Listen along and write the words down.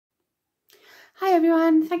Hi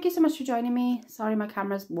everyone, thank you so much for joining me. Sorry my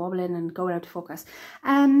camera's wobbling and going out of focus.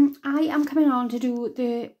 I am coming on to do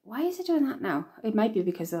the... Why is it doing that now? It might be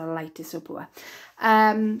because the light is so poor.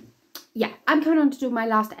 Yeah, I'm coming on to do my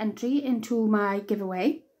last entry into my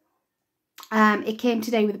giveaway. It came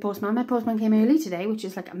today with the postman. My postman came early today, which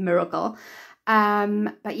is like a miracle.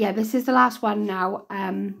 But yeah, this is the last one now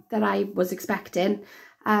that I was expecting.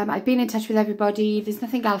 I've been in touch with everybody. There's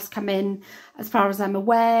nothing else coming as far as I'm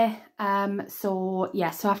aware. So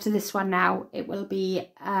yeah, so after this one now, it will be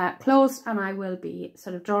closed and I will be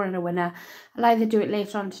sort of drawing a winner. I'll either do it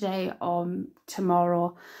later on today or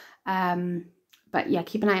tomorrow. But yeah,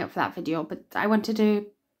 keep an eye out for that video. But I wanted to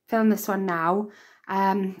film this one now.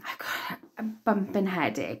 I've got a bumping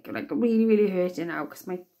headache, like really hurting now because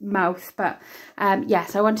my mouth, but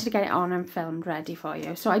yes, I wanted to get it on and filmed ready for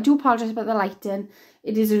you. So I do apologise about the lighting.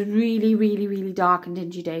 It is a really dark and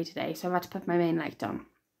dingy day today, so I've had to put my main light on.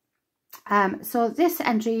 So this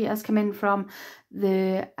entry has come in from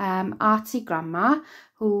the artsy grandma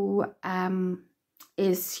who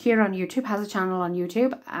is here on YouTube, has a channel on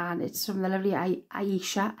YouTube, and it's from the lovely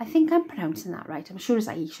Aisha. I think I'm pronouncing that right. I'm sure it's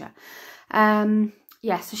Aisha.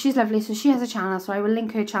 Yeah, so she's lovely. So she has a channel, so I will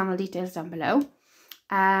link her channel details down below.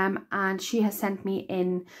 And she has sent me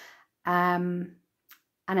in an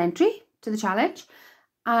entry to the challenge.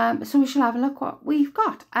 So we shall have a look what we've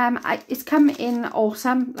got. It's come in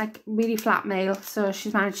awesome, like really flat mail. So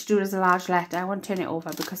she's managed to do it as a large letter. I won't turn it over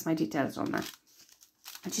because my details are on there.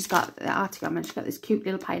 And she's got the article and she's got this cute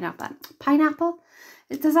little pineapple. Pineapple?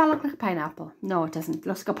 Does that look like a pineapple? No, it doesn't. It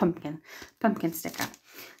looks like a pumpkin sticker.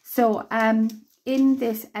 So in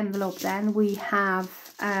this envelope then we have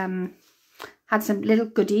had some little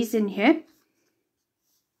goodies in here.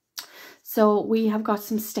 So we have got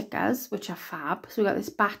some stickers which are fab. So we got this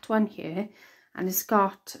bat one here, and it's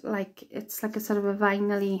got like, it's like a sort of a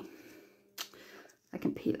vinyl-y, I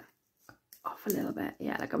can peel it off a little bit,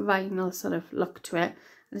 yeah, like a vinyl sort of look to it,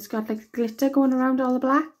 and it's got like glitter going around all the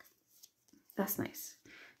black. That's nice,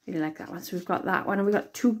 really like that one. So we've got that one, and we've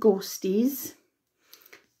got two ghosties.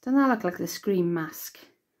 Doesn't that look like the Scream mask?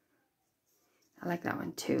 I like that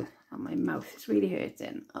one too. Oh, my mouth is really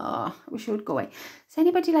hurting. Oh, I wish it would go away. Does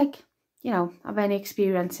anybody, like, you know, have any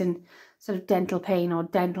experience in sort of dental pain or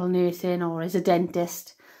dental nursing, or is a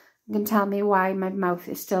dentist? You can tell me why my mouth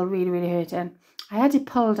is still really hurting. I had it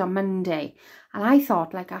pulled on Monday, and I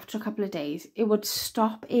thought like after a couple of days it would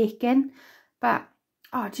stop aching, but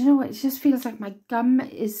oh, do you know what? It just feels like my gum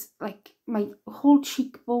is, like, my whole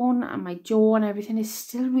cheekbone and my jaw and everything is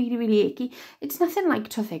still really achy. It's nothing like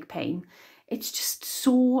toothache pain. It's just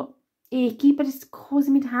so achy, but it's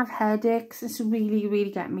causing me to have headaches. It's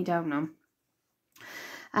really getting me down now.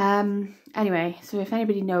 Anyway, so if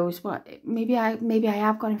anybody knows what, maybe I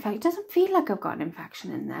have got infection. It doesn't feel like I've got an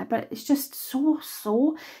infection in there, but it's just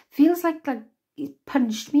so feels like it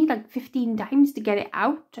punched me like 15 times to get it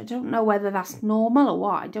out. I don't know whether that's normal or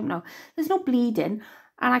what. I don't know. There's no bleeding,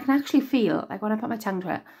 and I can actually feel, like when I put my tongue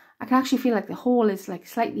to it, I can actually feel like the hole is like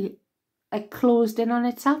slightly like closed in on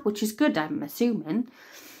itself, which is good, I'm assuming.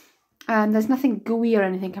 And there's nothing gooey or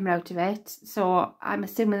anything coming out of it, so I'm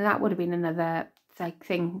assuming that would have been another like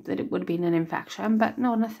thing, that it would have been an infection, but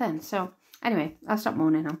no, nothing. So anyway, I'll stop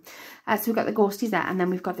moaning now. So we've got the ghosties there, and then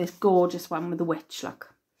we've got this gorgeous one with the witch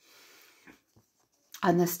look.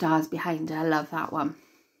 And the stars behind her. I love that one.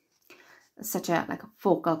 It's such a, like, a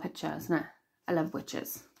focal picture, isn't it? I love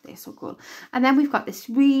witches. They're so cool. And then we've got this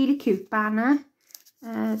really cute banner.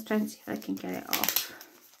 Let's try and see if I can get it off.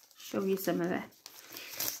 Show you some of it.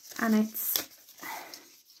 And it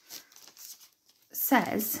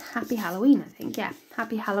says Happy Halloween, I think. Yeah,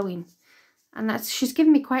 Happy Halloween. And that's, she's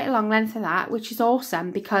given me quite a long length of that, which is awesome,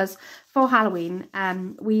 because for Halloween,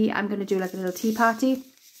 I'm going to do like a little tea party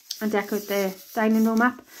and decorate the dining room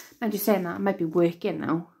up. I'm just saying that I might be working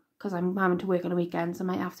now because I'm having to work on the weekends. I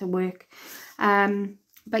might have to work.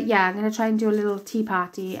 But yeah, I'm going to try and do a little tea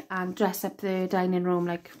party and dress up the dining room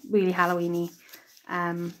like really Halloween-y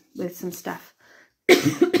with some stuff.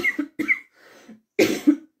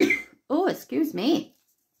 Oh, excuse me.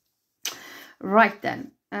 Right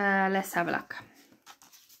then, let's have a look.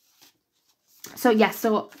 So yeah,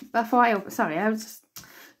 so before I open, sorry, I was just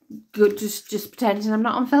good, just pretending I'm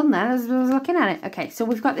not on film then as I was looking at it. Okay, so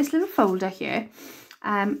we've got this little folder here,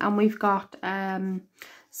 and we've got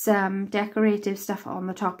some decorative stuff on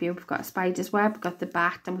the top here. We've got a spider's web, we've got the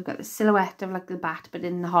bat, and we've got the silhouette of like the bat but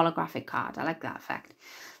in the holographic card. I like that effect.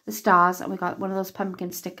 The stars, and we've got one of those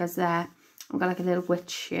pumpkin stickers there. We've got like a little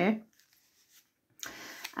witch here.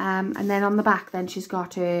 And then on the back then she's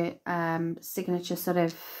got her signature sort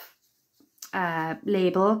of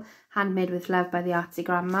label, handmade with love by the artsy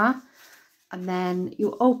grandma. and then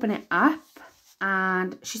you open it up,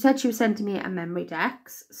 and she said she was sending me a memory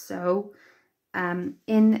decks. So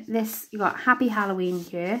in this you got Happy Halloween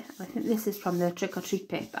here. I think this is from the trick or treat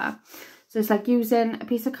paper. So it's like using a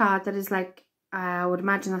piece of card that is like, I would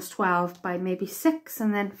imagine that's 12 by maybe 6,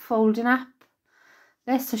 and then folding up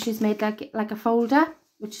this. So she's made like a folder,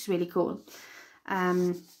 which is really cool.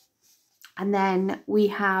 And then we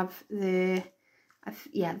have the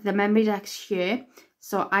memory decks here.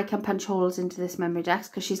 So I can punch holes into this memory decks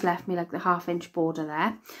because she's left me like the 1/2 inch border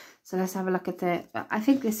there. So let's have a look at I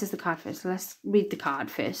think this is the card first. So let's read the card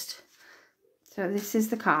first. So this is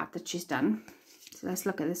the card that she's done. So let's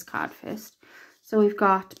look at this card first. So we've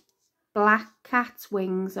got black cats,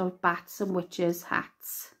 wings of bats and witches'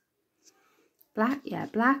 hats. Black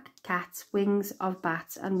cats, wings of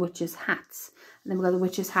bats and witches' hats. And then we've got the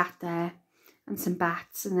witch's hat there and some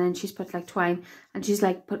bats, and then she's put like twine, and she's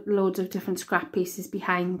like put loads of different scrap pieces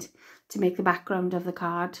behind to make the background of the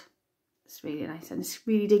card. It's really nice, and it's a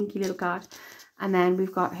really dinky little card. And then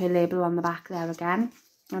we've got her label on the back there again.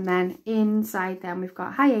 And then inside then we've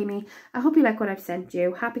got, "Hi Amy, I hope you like what I've sent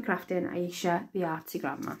you. Happy crafting, Aisha, the artsy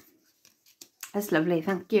grandma." That's lovely.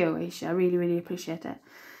 Thank you, Aisha. I really, really appreciate it.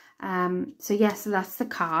 So yes, so that's the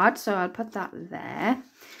card. So I'll put that there.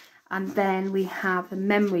 And then we have the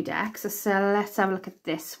memory deck. So let's have a look at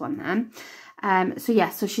this one then.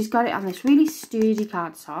 So she's got it on this really sturdy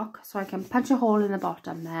cardstock. So I can punch a hole in the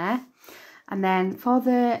bottom there. And then for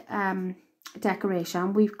the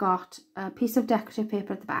decoration, we've got a piece of decorative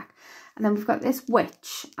paper at the back. And then we've got this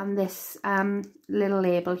witch and this little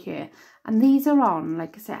label here. And these are on,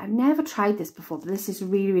 like I said, I've never tried this before, but this is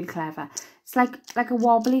really, really clever. It's like a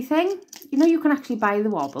wobbly thing. You know, you can actually buy the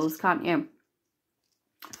wobbles, can't you?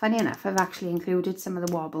 Funny enough, I've actually included some of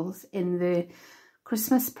the wobbles in the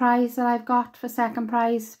Christmas prize that I've got for second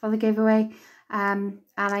prize for the giveaway. And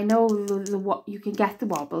I know what you can get the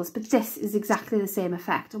wobbles, but this is exactly the same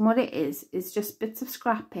effect. And what it is just bits of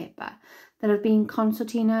scrap paper that have been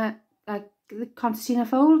concertina, like the concertina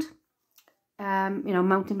fold. You know,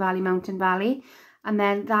 mountain valley, and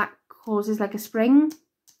then that causes like a spring.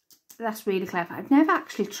 That's really clever. I've never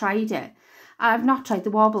actually tried it. I've not tried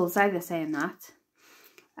the wobbles either, saying that.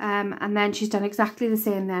 And then she's done exactly the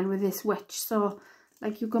same then with this witch. So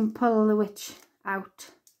like you can pull the witch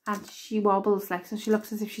out and she wobbles, like, so she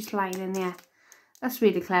looks as if she's flying in the air. That's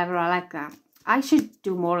really clever. I like that. I should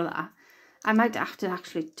do more of that. I might have to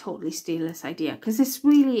actually totally steal this idea, because it's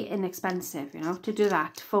really inexpensive, you know, to do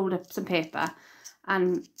that, to fold up some paper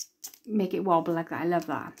and make it wobble like that. I love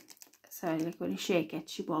that. So like when you shake it,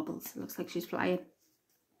 she wobbles. It looks like she's flying.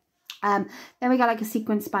 Then we got like a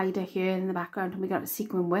sequin spider here in the background, and we got a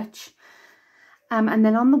sequin witch. And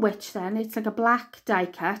then on the witch then, it's like a black die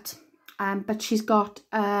cut, but she's got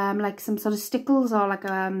like some sort of stickles, or like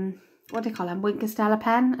what do they call them, Winkestella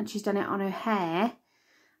pen, and she's done it on her hair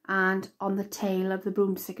and on the tail of the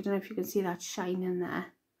broomstick. I don't know if you can see that shine in there.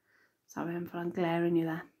 Sorry, I'm glaring you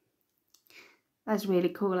there. That's really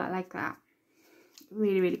cool. I like that.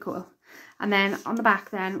 Really, really cool. And then on the back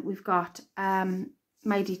then, we've got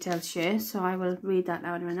my details here. So I will read that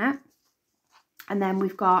now in a minute. And then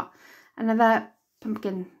we've got another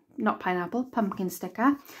pumpkin, not pineapple, pumpkin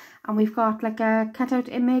sticker. And we've got like a cutout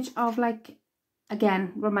image of, like,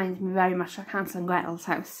 again, reminds me very much like Hansel and Gretel's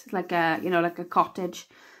house. Like a, you know, like a cottage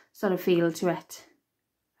sort of feel to it.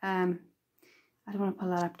 I don't want to pull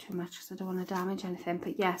that up too much because I don't want to damage anything.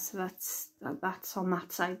 But yes, yeah, so that's on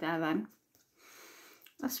that side there then.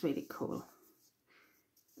 That's really cool.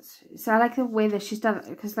 So I like the way that she's done it,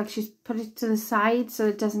 because like she's put it to the side so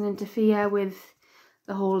it doesn't interfere with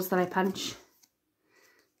the holes that I punch.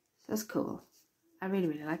 That's cool. I really,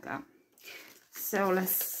 really like that. So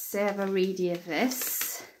let's have a ready of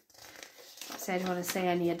this. So I don't want to say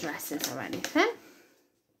any addresses or anything.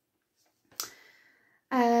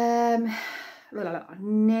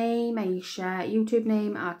 Name Aisha, YouTube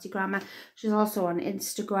name Artsy Grandma. She's also on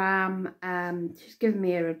Instagram. She's given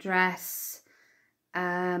me her address.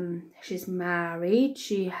 She's married.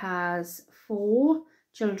 She has 4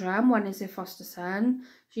 children. One is a foster son.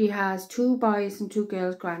 She has 2 boys and 2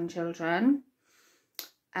 girls grandchildren.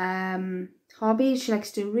 Hobbies: she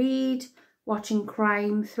likes to read, watching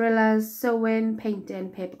crime thrillers, sewing, painting,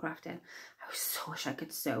 paper crafting. I so wish I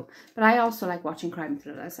could sew, but I also like watching crime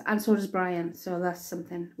thrillers, and so does Brian, so that's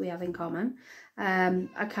something we have in common.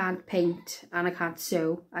 I can't paint and I can't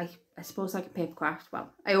sew. I suppose I can paper craft.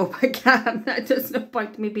 Well, I hope I can. There's no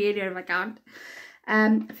point in me being here if I can't.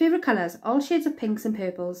 Favourite colours: all shades of pinks and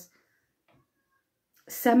purples,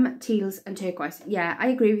 some teals and turquoise. Yeah, I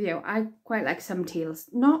agree with you. I quite like some teals,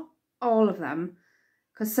 not all of them,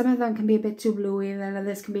 because some of them can be a bit too bluey and then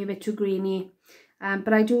others can be a bit too greeny.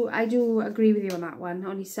 But I do agree with you on that one.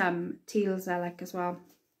 Only some teals I like as well.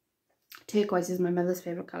 Turquoise is my mother's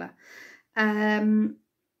favourite colour.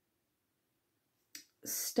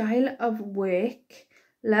 Style of work.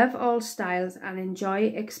 Love all styles and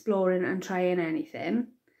enjoy exploring and trying anything,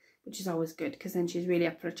 which is always good because then she's really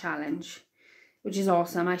up for a challenge, which is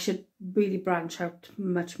awesome. I should really branch out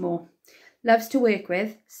much more. Loves to work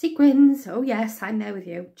with sequins. Oh yes, I'm there with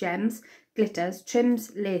you. Gems, glitters,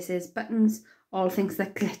 trims, laces, buttons, all things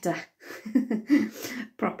that glitter.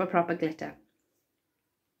 proper glitter.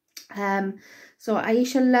 So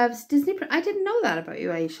Aisha loves Disney. I didn't know that about you,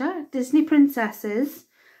 Aisha. Disney princesses,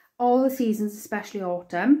 all the seasons, especially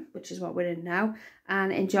autumn, which is what we're in now,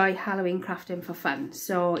 and enjoy Halloween crafting for fun.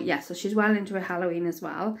 So yeah, so she's well into her Halloween as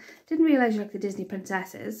well. Didn't realise you like the Disney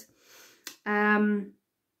princesses.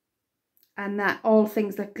 And that all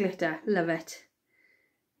things that glitter, love it.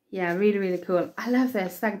 Yeah, really cool. I love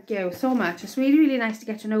this. Thank you so much. It's really nice to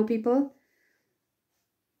get to know people.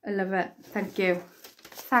 I love it. Thank you.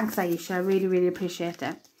 Thanks, Aisha. I really appreciate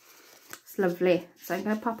it. It's lovely. So I'm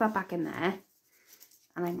going to pop that back in there.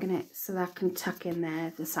 And I'm going to, so that can tuck in there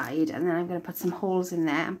at the side. And then I'm going to put some holes in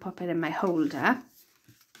there and pop it in my holder.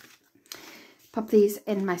 Pop these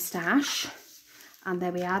in my stash. And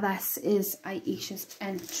there we are. This is Aisha's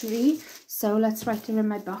entry. So let's write it in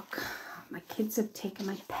my book. My kids have taken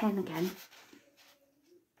my pen again.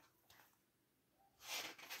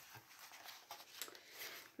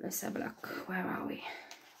 Let's have a look. Where are we?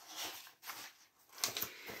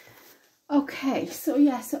 Okay, so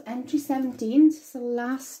yeah, so entry 17, this is the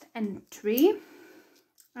last entry.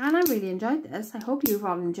 And I really enjoyed this. I hope you've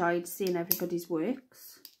all enjoyed seeing everybody's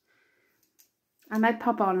works. I might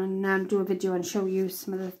pop on and do a video and show you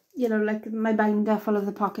some of the, you know, like my binder full of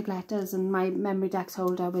the pocket letters and my memory decks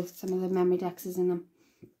holder with some of the memory decks in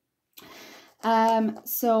them.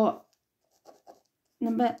 So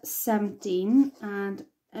number 17, and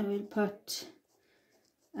I will put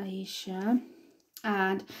Aisha.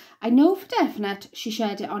 And I know for definite she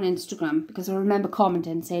shared it on Instagram because I remember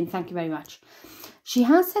commenting saying thank you very much. She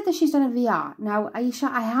has said that she's done a VR. Now, Aisha,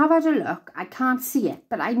 I have had a look. I can't see it,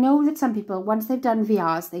 but I know that some people, once they've done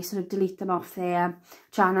VRs, they sort of delete them off their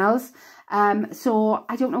channels. So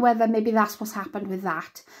I don't know whether maybe that's what's happened with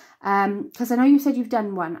that. Because I know you said you've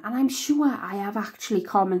done one, and I'm sure I have actually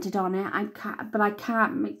commented on it. But I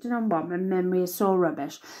can't. Do you know what? My memory is so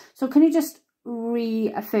rubbish. So can you just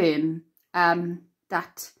reaffirm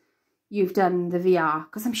that you've done the VR,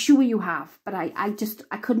 because I'm sure you have, but I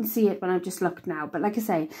couldn't see it when I just looked now. But like I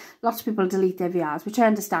say, lots of people delete their VRs, which I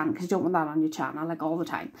understand because you don't want that on your channel like all the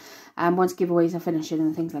time, once giveaways are finishing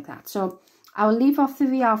and things like that. So I'll leave off the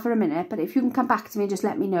VR for a minute, but if you can come back to me, just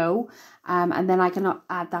let me know, and then I can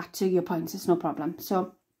add that to your points. It's no problem.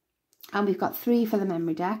 So, and we've got 3 for the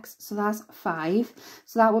memory decks, so that's 5.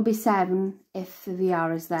 So that will be 7 if the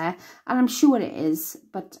VR is there. And I'm sure it is,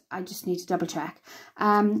 but I just need to double check.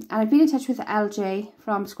 And I've been in touch with LJ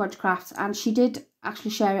from Squadge Crafts, and she did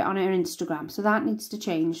actually share it on her Instagram. So that needs to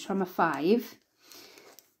change from a 5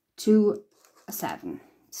 to a 7.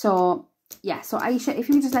 So yeah, so Aisha, if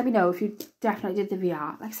you could just let me know if you definitely did the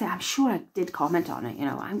VR. Like I say, I'm sure I did comment on it, you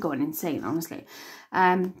know, I'm going insane, honestly.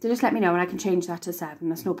 So just let me know and I can change that to 7,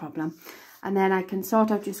 that's no problem. And then I can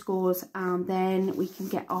sort out your scores, and then we can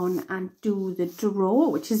get on and do the draw,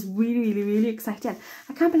 which is really exciting.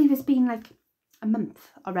 I can't believe it's been like a month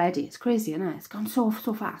already. It's crazy, isn't it? It's gone so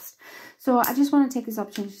fast. So I just want to take this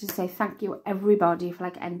opportunity to say thank you everybody for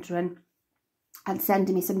like entering and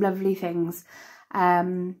sending me some lovely things.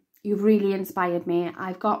 You've really inspired me.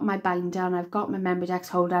 I've got my binder and I've got my memory decks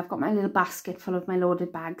holder. I've got my little basket full of my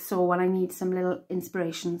loaded bags. So when I need some little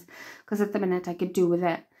inspirations, because at the minute I could do with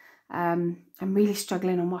it, I'm really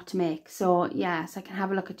struggling on what to make. So yes, I can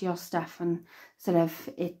have a look at your stuff and sort of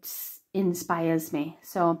it inspires me.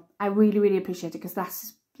 So I really appreciate it, because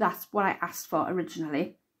that's what I asked for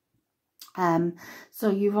originally. So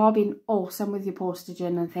you've all been awesome with your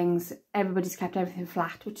postaging and things. Everybody's kept everything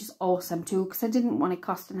flat, which is awesome too, because I didn't want it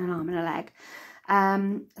costing an arm and a leg.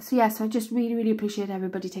 So yeah, so I just really appreciate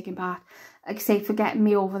everybody taking part. Like I say, for getting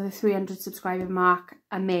me over the 300 subscriber mark,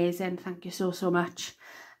 amazing. Thank you so much.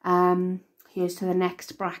 Here's to the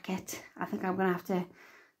next bracket. I think I'm gonna have to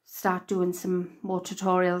start doing some more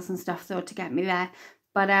tutorials and stuff though to get me there.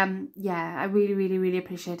 But yeah, I really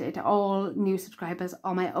appreciate it. All new subscribers,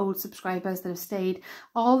 all my old subscribers that have stayed,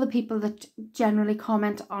 all the people that generally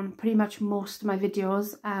comment on pretty much most of my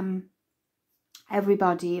videos,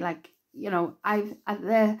 everybody, like, you know,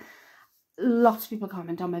 lots of people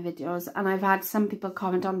comment on my videos, and I've had some people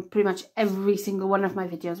comment on pretty much every single one of my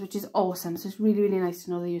videos, which is awesome. So it's really, really nice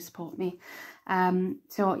to know that you support me.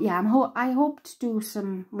 So yeah, I hope to do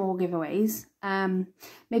some more giveaways,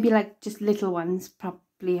 maybe like just little ones,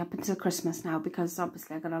 probably up until Christmas now, because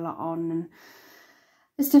obviously I got a lot on and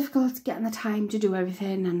it's difficult getting the time to do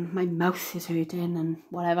everything, and my mouth is hurting and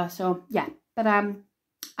whatever. So yeah, but I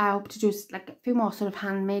hope to do like a few more sort of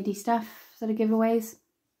handmade stuff, sort of giveaways,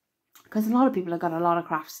 because a lot of people have got a lot of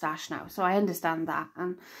craft stash now, so I understand that,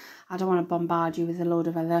 and I don't want to bombard you with a load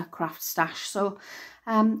of other craft stash. So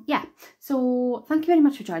yeah, so thank you very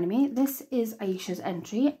much for joining me. This is Aisha's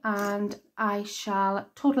entry, and I shall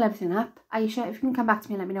total everything up. Aisha, if you can come back to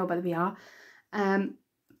me and let me know about the VR,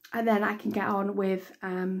 and then I can get on with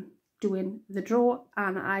doing the draw,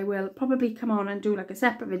 and I will probably come on and do like a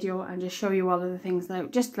separate video and just show you all of the things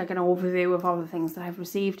that, just like an overview of all the things that I've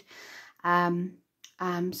received,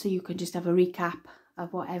 so you can just have a recap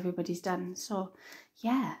of what everybody's done. So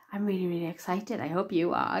yeah, I'm really, really excited. I hope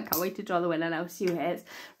you are. I can't wait to draw the winner now, see who it is.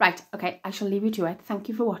 Right, okay, I shall leave you to it. Thank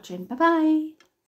you for watching. Bye bye.